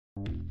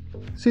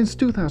Since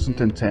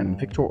 2010,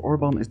 Victor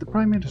Orbán is the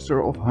Prime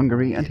Minister of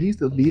Hungary and he's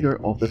the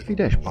leader of the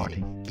Fidesz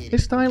party.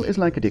 His style is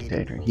like a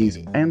dictator. He's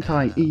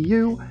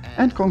anti-EU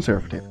and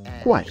conservative,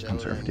 quite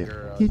conservative.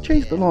 He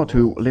changed the law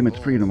to limit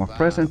freedom of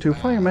press and to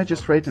fire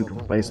magistrates and to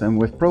replace them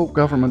with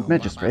pro-government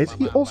magistrates.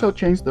 He also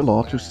changed the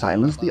law to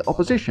silence the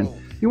opposition.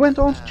 He went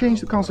on to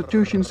change the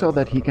constitution so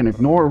that he can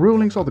ignore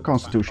rulings of the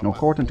Constitutional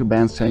Court and to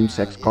ban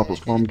same-sex couples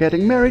from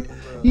getting married.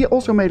 He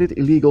also made it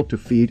illegal to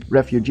feed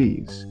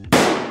refugees.